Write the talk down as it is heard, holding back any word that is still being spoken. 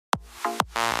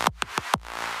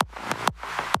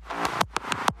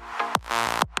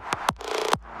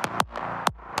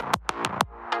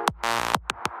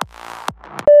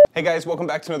Hey guys, welcome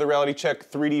back to another Reality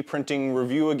Check 3D printing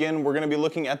review again. We're going to be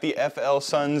looking at the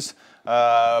FLSun's.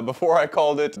 Before I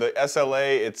called it the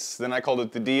SLA, then I called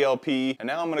it the DLP, and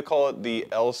now I'm going to call it the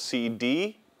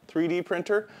LCD 3D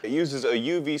printer. It uses a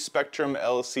UV spectrum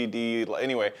LCD.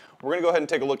 Anyway, we're gonna go ahead and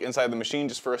take a look inside the machine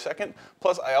just for a second.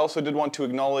 Plus, I also did want to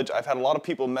acknowledge, I've had a lot of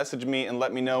people message me and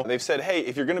let me know. They've said, hey,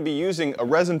 if you're gonna be using a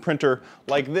resin printer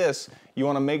like this, you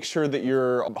wanna make sure that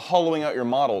you're hollowing out your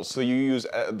models so you use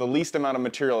the least amount of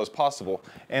material as possible.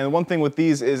 And one thing with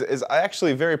these is I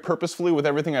actually very purposefully, with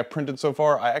everything I've printed so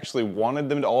far, I actually wanted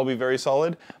them to all be very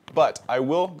solid, but I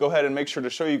will go ahead and make sure to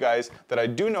show you guys that I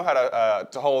do know how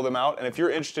to hollow them out. And if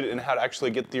you're interested in how to actually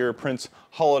get your prints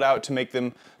hollowed out to make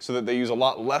them so that they use a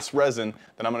lot less resin,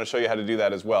 then I'm going to show you how to do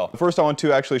that as well. First, I want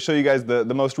to actually show you guys the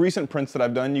most recent prints that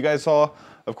I've done. You guys saw,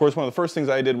 of course, one of the first things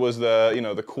I did was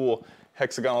the cool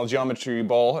hexagonal geometry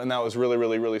ball, and that was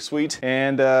really sweet.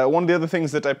 And one of the other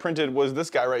things that I printed was this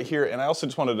guy right here, and I also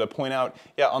just wanted to point out,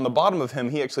 yeah, on the bottom of him,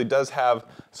 he actually does have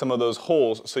some of those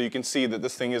holes, so you can see that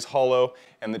this thing is hollow,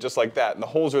 and that just like that. And the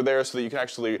holes are there so that you can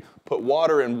actually put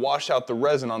water and wash out the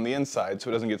resin on the inside so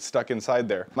it doesn't get stuck inside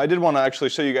there. I did want to actually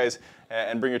show you guys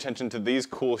and bring your attention to these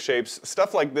cool shapes.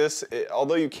 Stuff like this,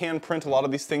 although you can print a lot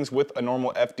of these things with a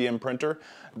normal FDM printer,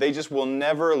 they just will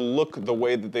never look the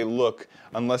way that they look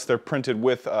unless they're printed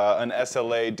with an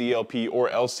SLA, DLP, or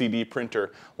LCD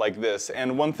printer like this.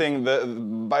 And one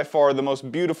thing, by far the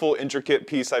most beautiful, intricate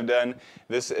piece I've done,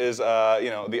 this is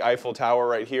the Eiffel Tower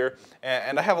right here.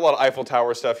 And I have a lot of Eiffel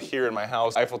Tower stuff here in my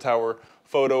house. Eiffel Tower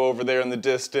photo over there in the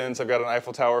distance. I've got an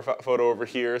Eiffel Tower photo over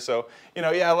here. So,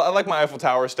 yeah, I like my Eiffel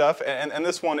Tower stuff. And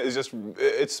this one is just,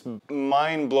 it's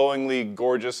mind-blowingly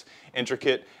gorgeous,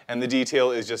 intricate, and the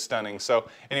detail is just stunning. So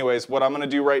anyways, what I'm gonna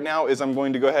do right now is I'm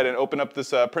going to go ahead and open up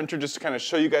this printer just to kind of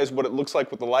show you guys what it looks like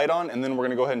with the light on, and then we're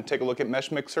gonna go ahead and take a look at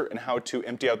MeshMixer and how to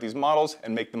empty out these models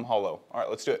and make them hollow. All right,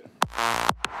 let's do it.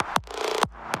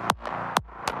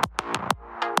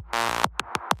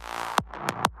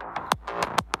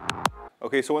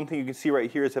 Okay, so one thing you can see right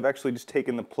here is I've actually just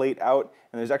taken the plate out,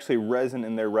 and there's actually resin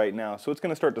in there right now. So it's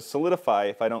going to start to solidify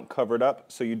if I don't cover it up.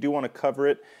 So you do want to cover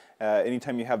it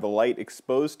anytime you have the light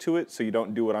exposed to it, so you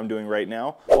don't do what I'm doing right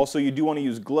now. Also, you do want to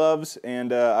use gloves,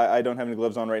 and I don't have any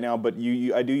gloves on right now, but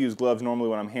I do use gloves normally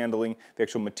when I'm handling the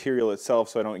actual material itself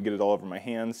so I don't get it all over my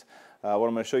hands. What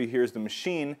I'm going to show you here is the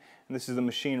machine, and this is the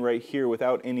machine right here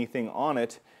without anything on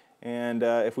it. And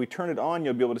if we turn it on,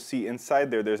 you'll be able to see inside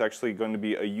there's actually going to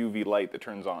be a UV light that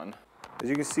turns on. As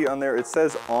you can see on there, it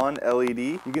says on LED.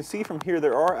 You can see from here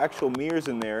there are actual mirrors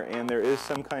in there, and there is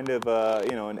some kind of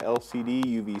an LCD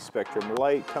UV spectrum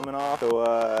light coming off. So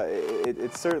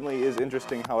it certainly is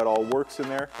interesting how it all works in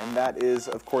there, and that is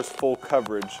of course full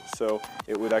coverage, so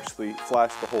it would actually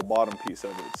flash the whole bottom piece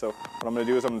of it. So what I'm going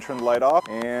to do is I'm going to turn the light off,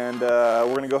 and we're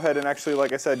going to go ahead and actually,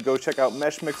 like I said, go check out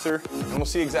MeshMixer, and we'll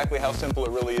see exactly how simple it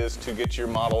really is to get your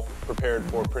model prepared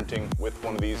for printing with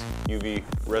one of these UV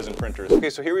resin printers.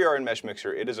 Okay, so here we are in MeshMixer.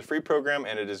 It is a free program,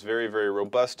 and it is very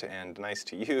robust and nice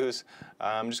to use.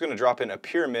 I'm just going to drop in a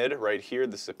pyramid right here.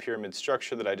 This is a pyramid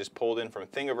structure that I just pulled in from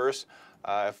Thingiverse.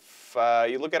 If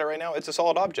you look at it right now, it's a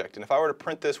solid object, and if I were to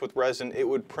print this with resin, it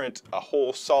would print a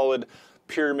whole solid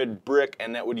pyramid brick,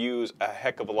 and that would use a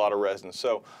heck of a lot of resin.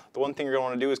 So the one thing you're going to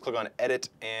want to do is click on Edit,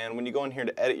 and when you go in here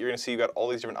to edit, you're going to see you've got all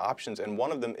these different options, and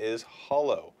one of them is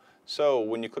Hollow. So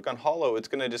when you click on hollow, it's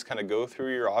going to just kind of go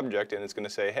through your object, and it's going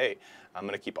to say, hey, I'm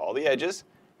going to keep all the edges,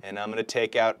 and I'm going to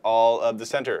take out all of the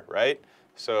center, right?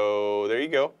 So there you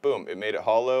go. Boom. It made it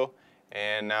hollow,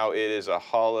 and now it is a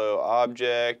hollow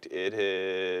object. It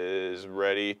is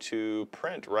ready to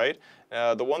print, right?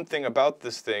 The one thing about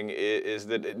this thing is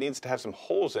that it needs to have some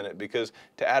holes in it, because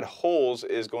to add holes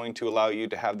is going to allow you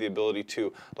to have the ability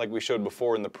to, like we showed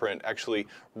before in the print, actually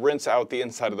rinse out the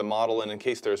inside of the model, and in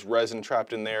case there's resin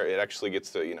trapped in there, it actually gets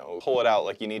to, pull it out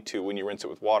like you need to when you rinse it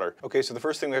with water. Okay, so the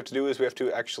first thing we have to do is we have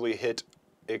to actually hit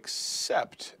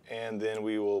accept, and then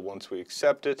once we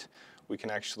accept it, we can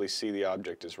actually see the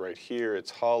object is right here. It's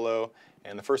hollow,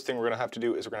 and the first thing we're going to have to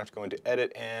do is we're going to have to go into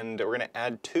edit, and we're going to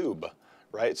add tube.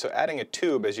 Right, so adding a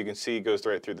tube, as you can see, goes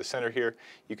right through the center here.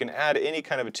 You can add any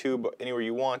kind of a tube anywhere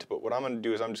you want, but what I'm going to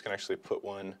do is I'm just going to actually put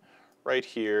one right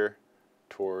here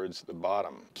towards the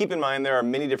bottom. Keep in mind there are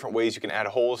many different ways you can add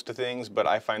holes to things, but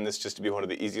I find this just to be one of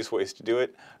the easiest ways to do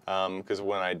it, because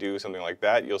when I do something like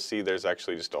that, you'll see there's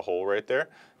actually just a hole right there.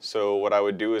 So what I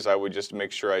would do is I would just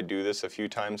make sure I do this a few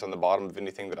times on the bottom of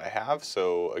anything that I have.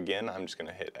 So again, I'm just going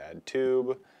to hit add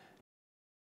tube.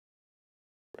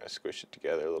 We're going to squish it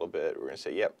together a little bit. We're going to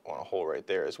say, yep, I want a hole right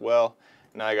there as well.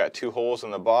 Now I got two holes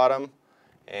on the bottom,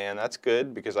 and that's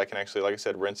good because I can actually, like I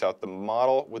said, rinse out the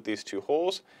model with these two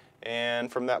holes.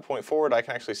 And from that point forward, I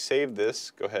can actually save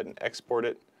this, go ahead and export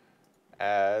it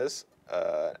as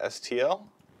STL,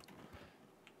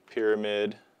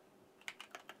 pyramid,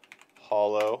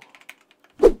 hollow.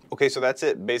 Okay, so that's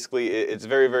it. Basically, it's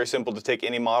very, very simple to take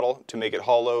any model, to make it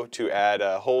hollow, to add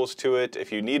holes to it.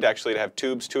 If you need actually to have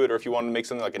tubes to it, or if you want to make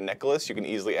something like a necklace, you can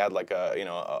easily add like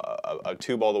a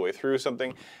tube all the way through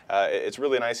something. It's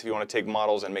really nice if you want to take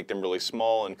models and make them really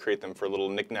small and create them for little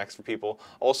knickknacks for people.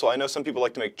 Also, I know some people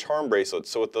like to make charm bracelets,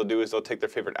 so what they'll do is they'll take their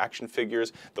favorite action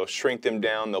figures, they'll shrink them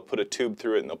down, they'll put a tube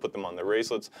through it, and they'll put them on their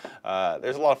bracelets.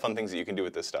 There's a lot of fun things that you can do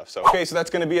with this stuff. So, okay, so that's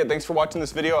going to be it. Thanks for watching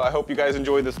this video. I hope you guys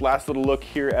enjoyed this last little look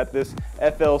here at this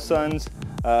FLSun's,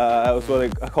 that was what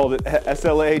I called it,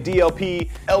 SLA, DLP,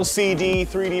 LCD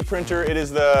 3D printer. It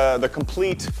is the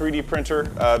complete 3D printer,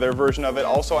 their version of it.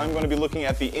 Also, I'm going to be looking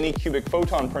at the Anycubic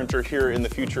photon printer here in the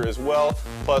future as well.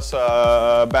 Plus,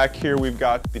 back here we've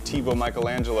got the TiVo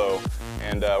Michelangelo,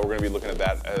 and we're going to be looking at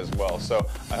that as well. So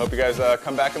I hope you guys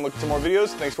come back and look at some more videos.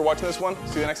 Thanks for watching this one.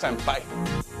 See you next time. Bye.